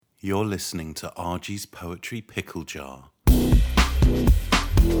You're listening to RG's Poetry Pickle Jar.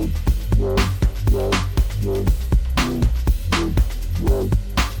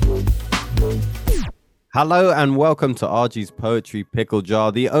 Hello and welcome to RG's Poetry Pickle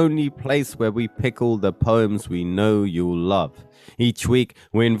Jar, the only place where we pickle the poems we know you'll love. Each week,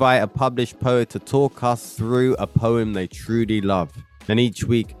 we invite a published poet to talk us through a poem they truly love. And each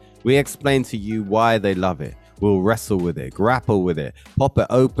week, we explain to you why they love it. We'll wrestle with it, grapple with it, pop it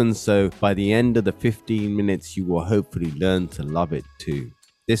open so by the end of the 15 minutes, you will hopefully learn to love it too.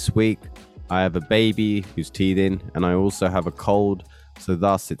 This week, I have a baby who's teething, and I also have a cold. So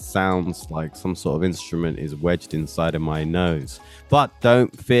thus it sounds like some sort of instrument is wedged inside of my nose. But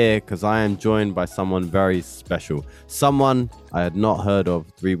don't fear, because I am joined by someone very special. Someone I had not heard of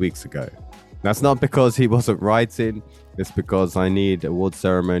 3 weeks ago. That's not because he wasn't writing. It's because I need award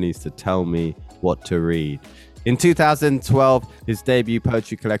ceremonies to tell me what to read. In 2012, his debut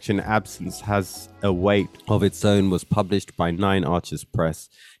poetry collection, Absence Has a Weight of Its Own, was published by Nine Arches Press.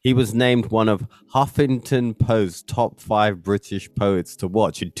 He was named one of Huffington Post's top 5 British poets to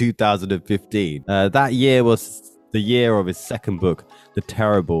watch in 2015. That year was the year of his second book, The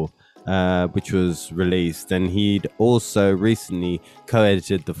Terrible, which was released. And he'd also recently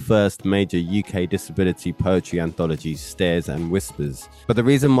co-edited the first major UK disability poetry anthology, Stares and Whispers. But the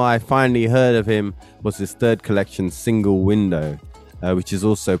reason why I finally heard of him was his third collection, Single Window, which is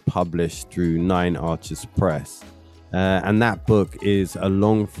also published through Nine Arches Press. And that book is a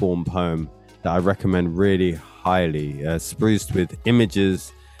long form poem that I recommend really highly, spruced with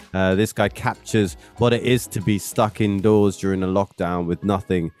images. This guy captures what it is to be stuck indoors during a lockdown with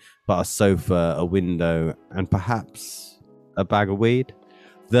nothing but a sofa, a window, and perhaps a bag of weed.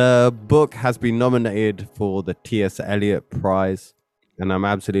 The book has been nominated for the T.S. Eliot Prize, and I'm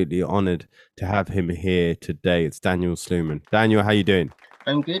absolutely honored to have him here today. It's Daniel Sluman. Daniel, how you doing?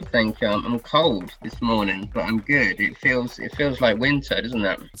 I'm good, thank you. I'm cold this morning, but I'm good. It feels like winter, doesn't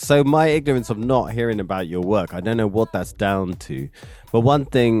it? So my ignorance of not hearing about your work, I don't know what that's down to. But one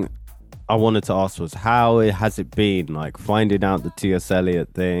thing I wanted to ask was, how has it been, like, finding out the T.S.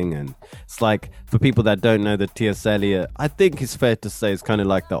 Eliot thing? And it's like, for people that don't know, the T.S. Eliot, I think it's fair to say, it's kind of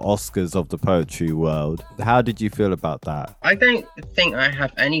like the Oscars of the poetry world. How did you feel about that? I don't think I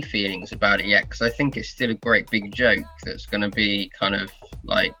have any feelings about it yet, because I think it's still a great big joke that's going to be kind of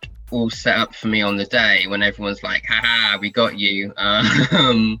like all set up for me on the day when everyone's like, haha, we got you.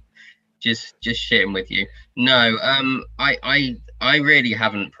 Just shitting with you. No, I really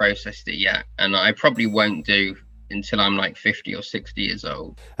haven't processed it yet, and I probably won't do until I'm like 50 or 60 years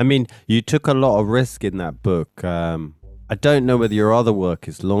old. I mean, you took a lot of risk in that book. I don't know whether your other work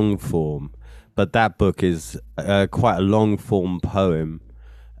is long form, but that book is quite a long form poem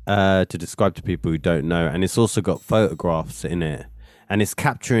to describe to people who don't know, and it's also got photographs in it, and it's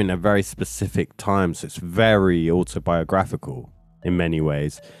capturing a very specific time, so it's very autobiographical in many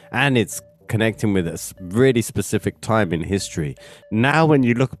ways, and it's connecting with a really specific time in history. Now, when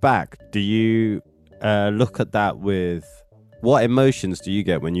you look back, do you look at that with what emotions do you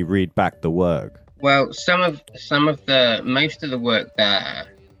get when you read back the work? Well, most of the work there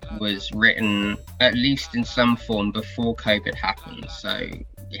was written at least in some form before COVID happened. So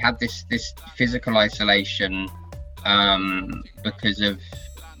you had this physical isolation because of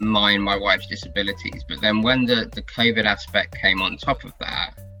my and my wife's disabilities. But then when the COVID aspect came on top of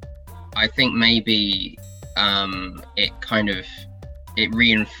that, I think maybe it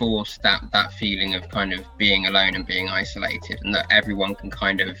reinforced that feeling of kind of being alone and being isolated, and that everyone can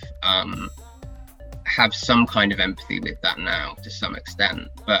kind of have some kind of empathy with that now to some extent.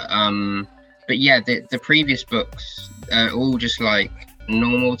 But yeah, the previous books are all just like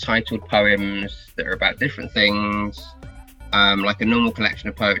normal titled poems that are about different things. Like a normal collection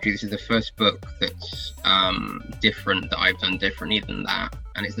of poetry. This is the first book that's different, that I've done differently than that.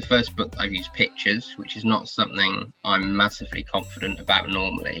 And it's the first book I've used pictures, which is not something I'm massively confident about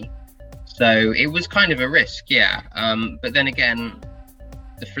normally. So it was kind of a risk, yeah. But then again,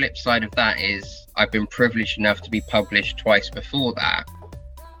 the flip side of that is I've been privileged enough to be published twice before that,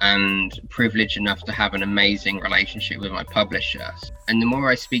 and privileged enough to have an amazing relationship with my publisher. And the more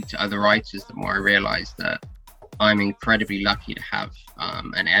I speak to other writers, the more I realize that I'm incredibly lucky to have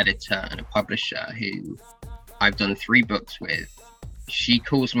an editor and a publisher who I've done 3 books with. She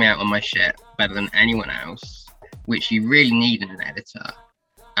calls me out on my shit better than anyone else, which you really need in an editor.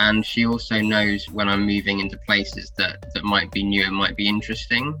 And she also knows when I'm moving into places that might be new and might be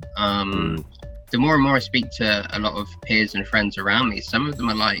interesting. The more and more I speak to a lot of peers and friends around me, some of them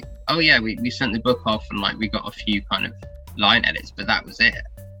are like, oh yeah, we sent the book off and like we got a few kind of line edits, but that was it.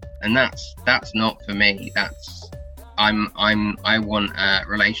 And that's not for me. I want a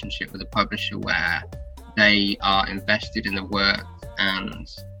relationship with a publisher where they are invested in the work, and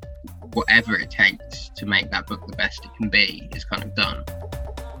whatever it takes to make that book the best it can be is kind of done.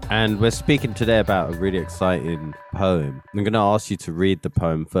 And we're speaking today about a really exciting poem. I'm going to ask you to read the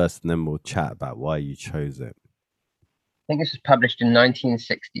poem first, and then we'll chat about why you chose it. I think this was published in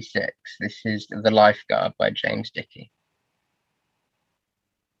 1966. This is The Lifeguard by James Dickey.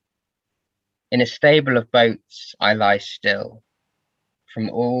 In a stable of boats I lie still, from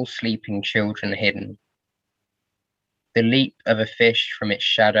all sleeping children hidden. The leap of a fish from its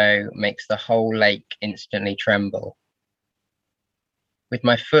shadow makes the whole lake instantly tremble. With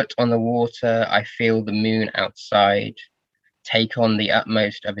my foot on the water, I feel the moon outside take on the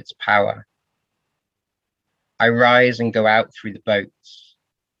utmost of its power. I rise and go out through the boats.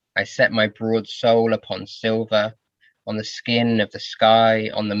 I set my broad soul upon silver, on the skin of the sky,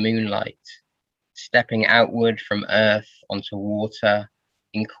 on the moonlight, stepping outward from earth onto water,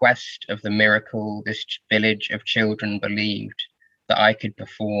 in quest of the miracle this village of children believed that I could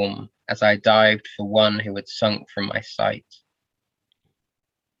perform as I dived for one who had sunk from my sight.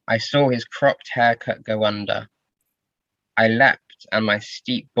 I saw his cropped haircut go under. I leapt and my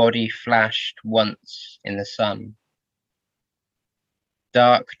steep body flashed once in the sun.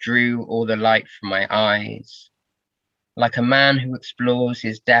 Dark drew all the light from my eyes. Like a man who explores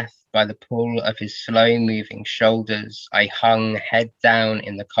his death by the pull of his slow-moving shoulders, I hung head down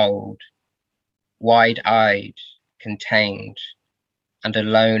in the cold, wide-eyed, contained, and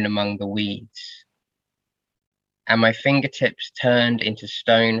alone among the weeds. And my fingertips turned into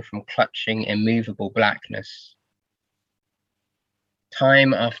stone from clutching immovable blackness.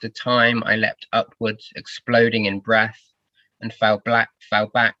 Time after time I leapt upwards, exploding in breath, and fell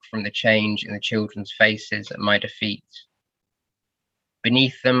back from the change in the children's faces at my defeat.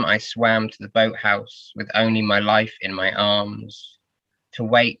 Beneath them I swam to the boathouse with only my life in my arms, to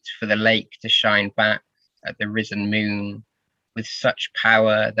wait for the lake to shine back at the risen moon with such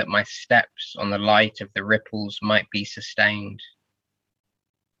power that my steps on the light of the ripples might be sustained.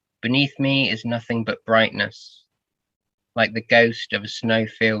 Beneath me is nothing but brightness, like the ghost of a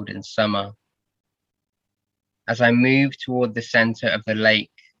snowfield in summer. As I move toward the center of the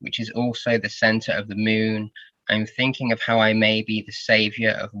lake, which is also the center of the moon, I'm thinking of how I may be the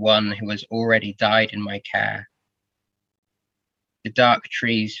savior of one who has already died in my care. The dark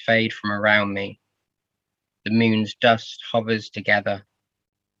trees fade from around me. The moon's dust hovers together.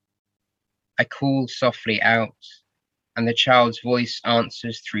 I call softly out, and the child's voice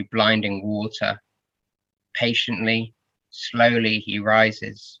answers through blinding water. Patiently, slowly he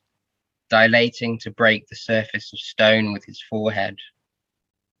rises, dilating to break the surface of stone with his forehead.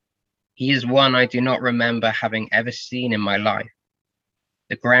 He is one I do not remember having ever seen in my life.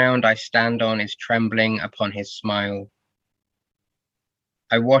 The ground I stand on is trembling upon his smile.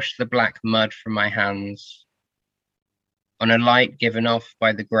 I wash the black mud from my hands. On a light given off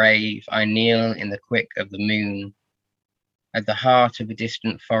by the grave, I kneel in the quick of the moon, at the heart of a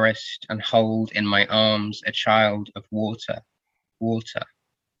distant forest, and hold in my arms a child of water, water,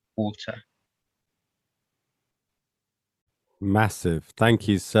 water. Massive. Thank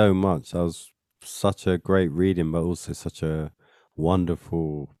you so much. That was such a great reading, but also such a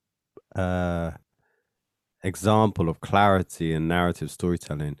wonderful example of clarity and narrative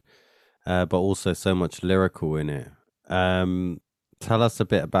storytelling, but also so much lyrical in it. Tell us a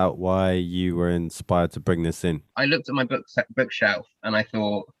bit about why you were inspired to bring this in. I looked at my bookshelf and I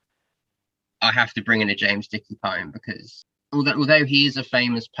thought, I have to bring in a James Dickey poem, because although he is a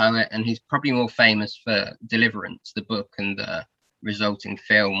famous poet, and he's probably more famous for Deliverance, the book, and the resulting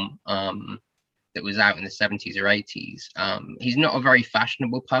film that was out in the 70s or 80s, he's not a very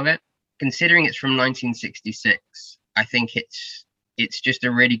fashionable poet. Considering it's from 1966, I think it's just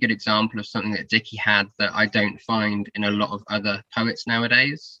a really good example of something that Dickey had that I don't find in a lot of other poets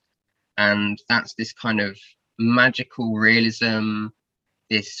nowadays. And that's this kind of magical realism,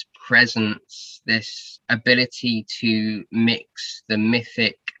 this presence, this ability to mix the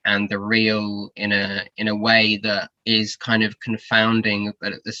mythic and the real in a way that is kind of confounding,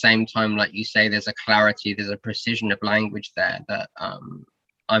 but at the same time, like you say, there's a clarity, there's a precision of language there that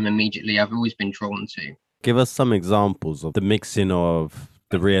I've always been drawn to. Give us some examples of the mixing of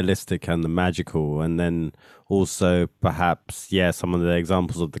the realistic and the magical, and then also perhaps, some of the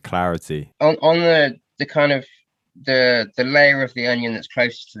examples of the clarity. On the kind of the layer of the onion that's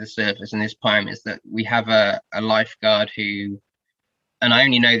closest to the surface in this poem is that we have a lifeguard who, and I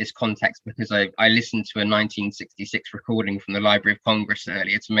only know this context because I listened to a 1966 recording from the Library of Congress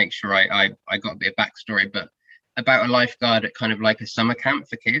earlier to make sure I got a bit of backstory, but about a lifeguard at kind of like a summer camp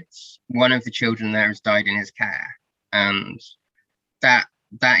for kids. One of the children there has died in his care, and that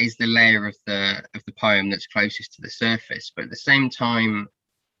is the layer of the poem that's closest to the surface. But at the same time,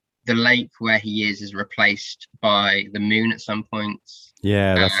 the lake where he is replaced by the moon at some points.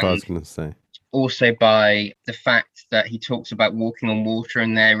 Yeah, that's what I was going to say. Also by the fact that he talks about walking on water,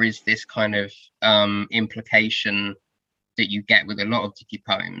 and there is this kind of implication that you get with a lot of Dickey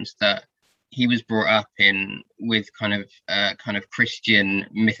poems that he was brought up in with kind of Christian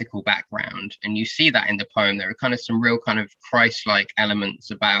mythical background, and you see that in the poem. There are kind of some real kind of Christ-like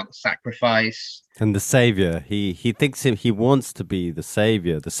elements about sacrifice and the savior. He thinks he wants to be the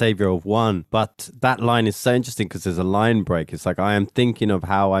savior of one. But that line is so interesting because there's a line break. It's like, I am thinking of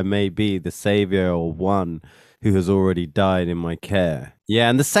how I may be the savior of one who has already died in my care. Yeah,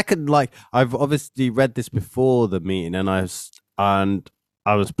 and the second, like, I've obviously read this before the meeting, and I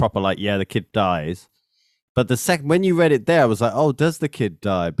was proper like, yeah, the kid dies. But the second, when you read it there, I was like, oh, does the kid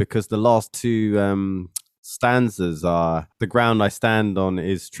die? Because the last two stanzas are, the ground I stand on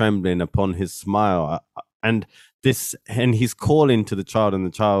is trembling upon his smile. And he's calling to the child, and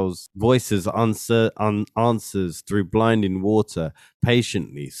the child's voices answers through blinding water,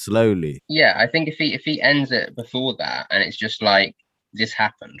 patiently, slowly. Yeah, I think if he ends it before that, and it's just like, this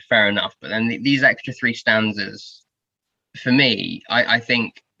happened, fair enough. But then these extra three stanzas, for me, I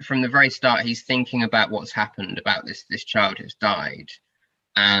think from the very start, he's thinking about what's happened, about this child who's died.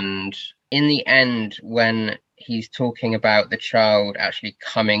 And in the end, when he's talking about the child actually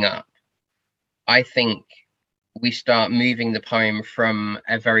coming up, I think we start moving the poem from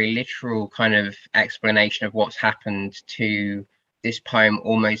a very literal kind of explanation of what's happened to this poem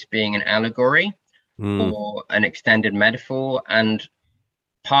almost being an allegory or an extended metaphor. And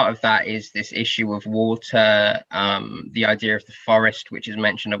part of that is this issue of water, the idea of the forest, which is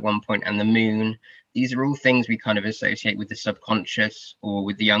mentioned at one point, and the moon. These are all things we kind of associate with the subconscious or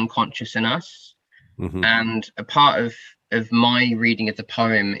with the unconscious in us. Mm-hmm. And a part of my reading of the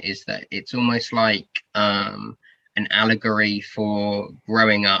poem is that it's almost like an allegory for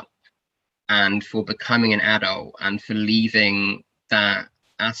growing up and for becoming an adult and for leaving that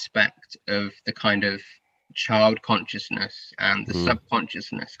aspect of the kind of child consciousness and the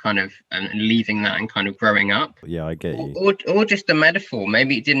subconsciousness kind of, and leaving that and kind of growing up. Yeah, I get you. Or just a metaphor.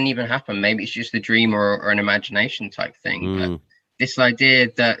 Maybe it didn't even happen. Maybe it's just a dream or an imagination type thing. But this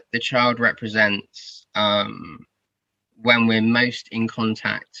idea that the child represents when we're most in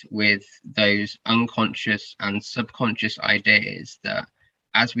contact with those unconscious and subconscious ideas that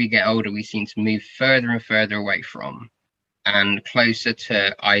as we get older, we seem to move further and further away from, and closer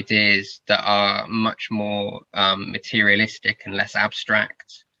to ideas that are much more materialistic and less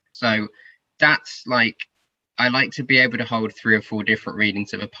abstract. So that's like, I like to be able to hold 3 or 4 different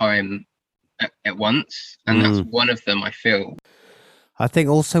readings of a poem at once. And that's one of them, I feel. I think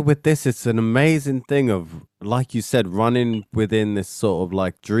also with this, it's an amazing thing of, like you said, running within this sort of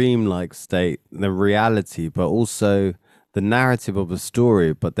like dreamlike state, the reality, but also the narrative of a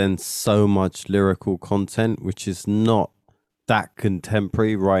story, but then so much lyrical content, which is not that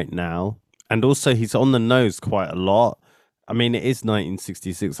contemporary right now. And also he's on the nose quite a lot. I mean, it is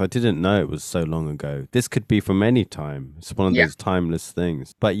 1966. I didn't know it was so long ago. This could be from any time. It's one of those timeless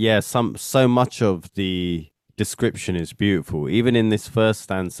things. But yeah, so much of the description is beautiful. Even in this first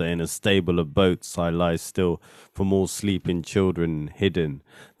stanza, in a stable of boats I lie still, from all sleeping children hidden.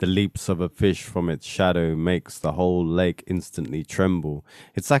 The leaps of a fish from its shadow makes the whole lake instantly tremble.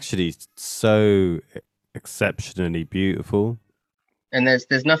 It's actually so exceptionally beautiful. And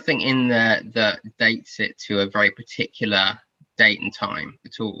there's nothing in there that dates it to a very particular date and time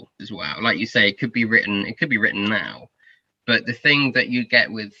at all as well. Like you say, it could be written now. But the thing that you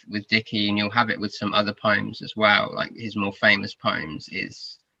get with Dickey, and you'll have it with some other poems as well, like his more famous poems,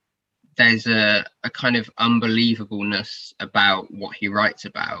 is there's a kind of unbelievableness about what he writes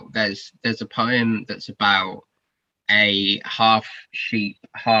about. There's a poem that's about a half sheep,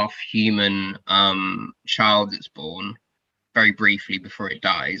 half human child that's born very briefly before it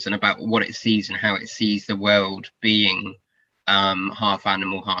dies, and about what it sees and how it sees the world being half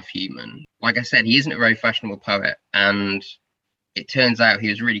animal, half human. Like I said, he isn't a very fashionable poet, and it turns out he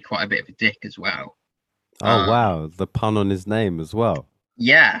was really quite a bit of a dick as well. Oh wow, the pun on his name as well.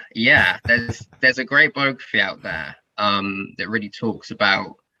 Yeah. There's a great biography out there that really talks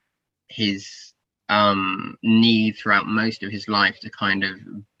about his need throughout most of his life to kind of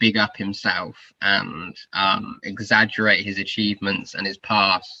big up himself and exaggerate his achievements and his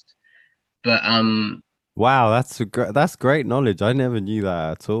past. But wow, that's great knowledge. I never knew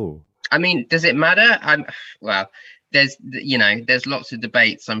that at all. I mean, does it matter? Well, there's lots of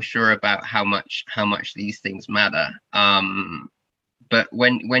debates, I'm sure, about how much these things matter. But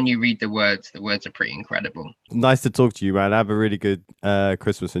when you read the words are pretty incredible. Nice to talk to you, man. Have a really good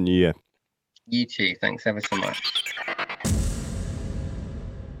Christmas and New Year. You too. Thanks ever so much.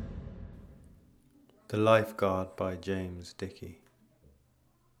 The Lifeguard by James Dickey.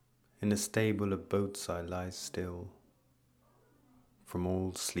 In a stable of boats I lie still, from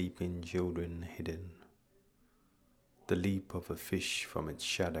all sleeping children hidden. The leap of a fish from its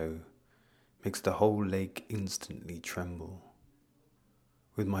shadow makes the whole lake instantly tremble.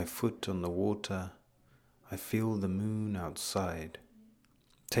 With my foot on the water, I feel the moon outside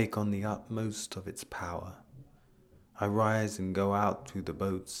take on the utmost of its power. I rise and go out through the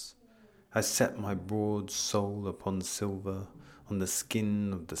boats. I set my broad soul upon silver, on the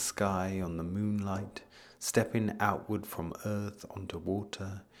skin of the sky, on the moonlight, stepping outward from earth onto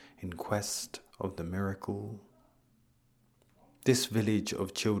water in quest of the miracle. This village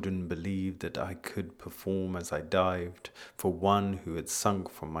of children believed that I could perform as I dived for one who had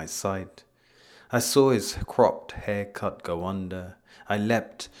sunk from my sight. I saw his cropped haircut go under. I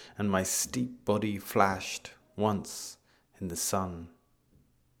leapt, and my steep body flashed once in the sun.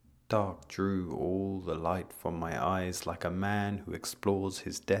 Dark drew all the light from my eyes like a man who explores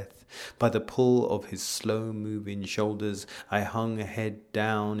his death. By the pull of his slow-moving shoulders, I hung head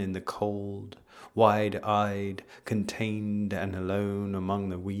down in the cold, wide-eyed, contained and alone among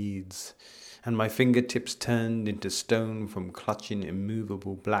the weeds, and my fingertips turned into stone from clutching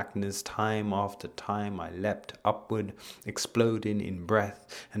immovable blackness. Time after time I leapt upward, exploding in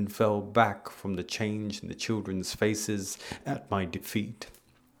breath, and fell back from the change in the children's faces at my defeat.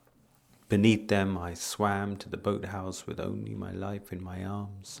 Beneath them I swam to the boathouse with only my life in my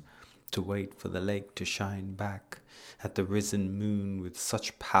arms, to wait for the lake to shine back at the risen moon with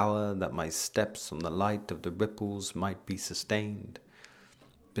such power that my steps on the light of the ripples might be sustained.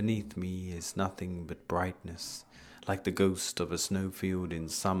 Beneath me is nothing but brightness, like the ghost of a snowfield in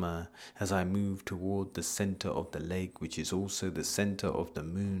summer, as I move toward the center of the lake, which is also the center of the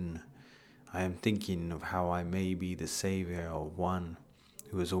moon. I am thinking of how I may be the savior of one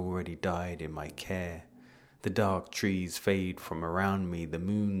who has already died in my care. The dark trees fade from around me, the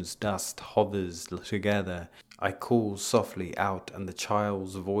moon's dust hovers together. I call softly out, and the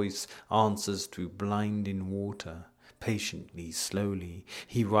child's voice answers through blinding water. Patiently, slowly,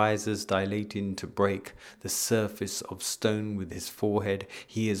 he rises, dilating to break the surface of stone with his forehead.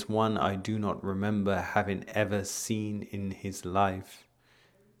 He is one I do not remember having ever seen in his life.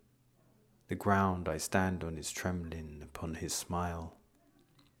 The ground I stand on is trembling upon his smile.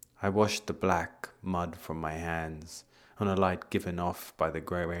 I wash the black mud from my hands on a light given off by the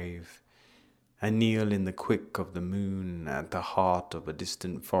grave. I kneel in the quick of the moon at the heart of a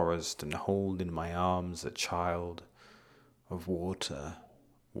distant forest and hold in my arms a child of water,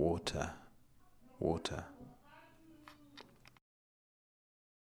 water, water.